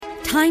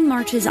Time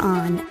marches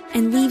on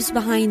and leaves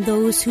behind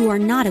those who are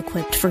not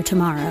equipped for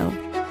tomorrow.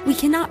 We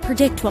cannot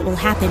predict what will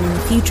happen in the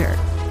future,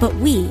 but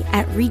we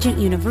at Regent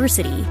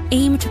University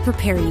aim to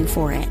prepare you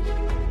for it.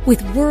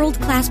 With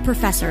world-class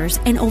professors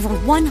and over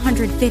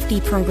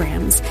 150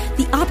 programs,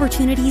 the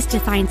opportunities to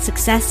find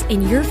success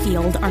in your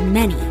field are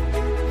many.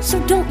 So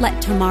don't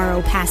let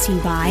tomorrow pass you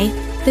by.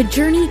 The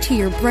journey to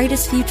your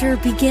brightest future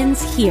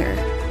begins here.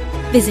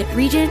 Visit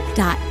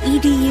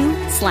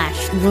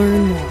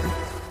regent.edu/learn more.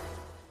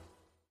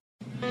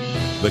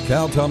 The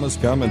Cal Thomas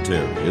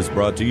Commentary is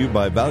brought to you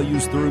by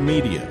Values Through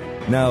Media.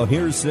 Now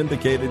here's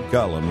syndicated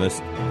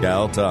columnist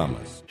Cal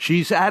Thomas.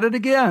 She's at it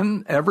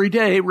again. Every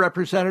day,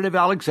 Representative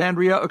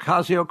Alexandria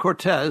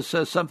Ocasio-Cortez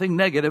says something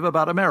negative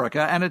about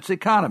America and its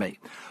economy.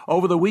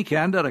 Over the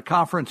weekend at a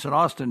conference in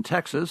Austin,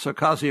 Texas,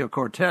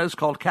 Ocasio-Cortez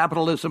called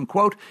capitalism,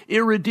 quote,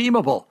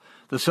 irredeemable.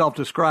 The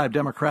self-described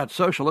Democrat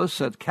socialist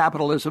said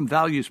capitalism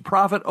values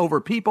profit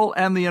over people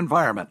and the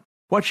environment.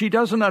 What she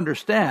doesn't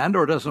understand,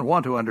 or doesn't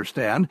want to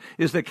understand,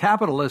 is that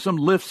capitalism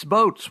lifts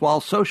boats while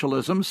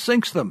socialism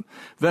sinks them.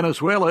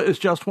 Venezuela is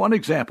just one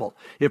example.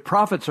 If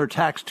profits are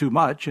taxed too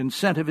much,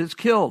 incentive is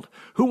killed.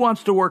 Who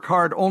wants to work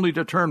hard only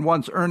to turn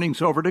one's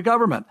earnings over to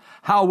government?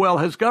 How well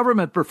has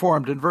government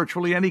performed in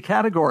virtually any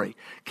category?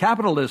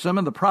 Capitalism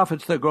and the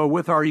profits that go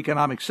with our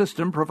economic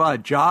system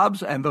provide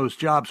jobs, and those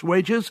jobs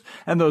wages,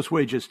 and those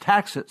wages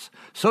taxes.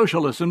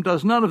 Socialism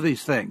does none of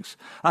these things.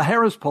 A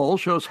Harris poll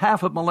shows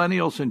half of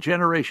millennials in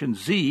Generation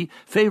Z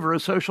favor a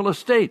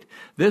socialist state.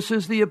 This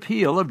is the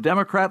appeal of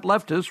Democrat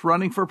leftists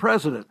running for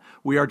president.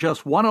 We are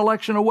just one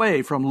election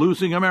away from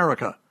losing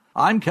America.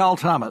 I'm Cal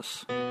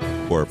Thomas.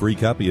 For a free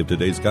copy of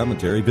today's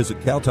commentary,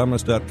 visit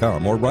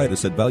calthomas.com or write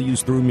us at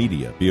Values Through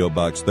Media, P.O.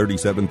 Box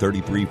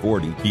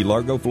 373340, Key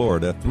Largo,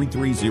 Florida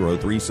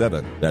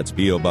 33037. That's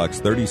P.O.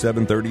 Box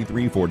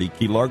 373340,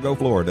 Key Largo,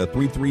 Florida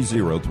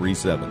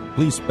 33037.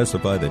 Please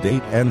specify the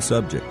date and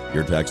subject.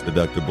 Your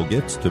tax-deductible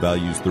gifts to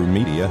Values Through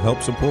Media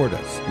help support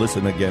us.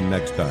 Listen again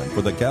next time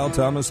for the Cal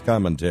Thomas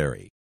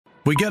Commentary.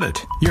 We get it.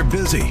 You're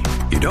busy.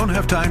 You don't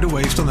have time to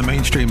waste on the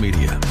mainstream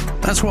media.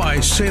 That's why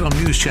Salem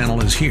News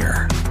Channel is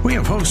here. We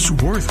have hosts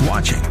worth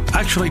watching,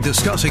 actually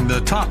discussing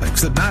the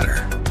topics that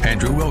matter.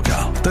 Andrew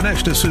Wilkow,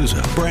 Dinesh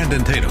D'Souza,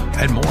 Brandon Tatum,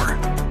 and more.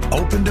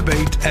 Open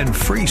debate and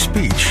free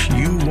speech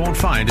you won't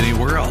find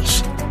anywhere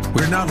else.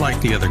 We're not like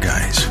the other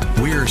guys.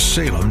 We're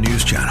Salem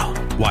News Channel.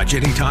 Watch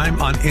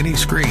anytime on any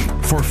screen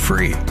for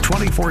free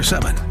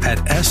 24/7 at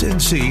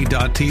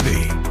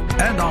snc.tv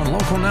and on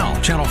Local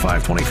Now, Channel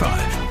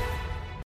 525.